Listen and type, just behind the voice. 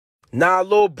Nah,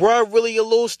 little bruh, really a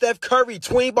little Steph Curry.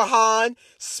 Tween behind,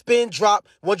 spin drop,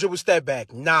 one dribble step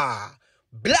back. Nah.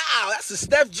 Blow, that's a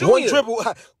Steph Jr. One dribble.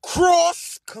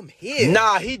 Cross, come here.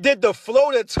 Nah, he did the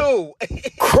floater too.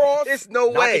 Cross, It's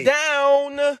no knock way. it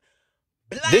down.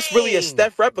 Blang. This really a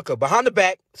Steph replica. Behind the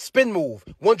back, spin move,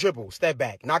 one dribble, step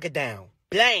back, knock it down.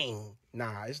 Blang.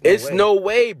 Nah, it's no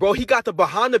way, bro. He got the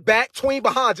behind the back, tween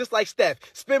behind, just like Steph.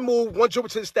 Spin move, one dribble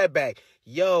to the step back.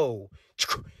 Yo.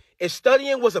 If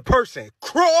studying was a person,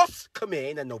 cross, come in,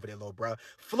 ain't nothing over there, little bro.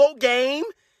 Float game,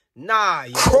 nah,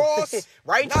 yo. Cross,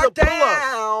 right into knock the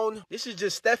down. pull-up. This is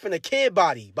just Steph in a kid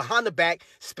body. Behind the back,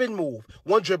 spin move,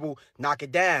 one dribble, knock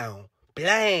it down.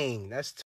 Blang. That's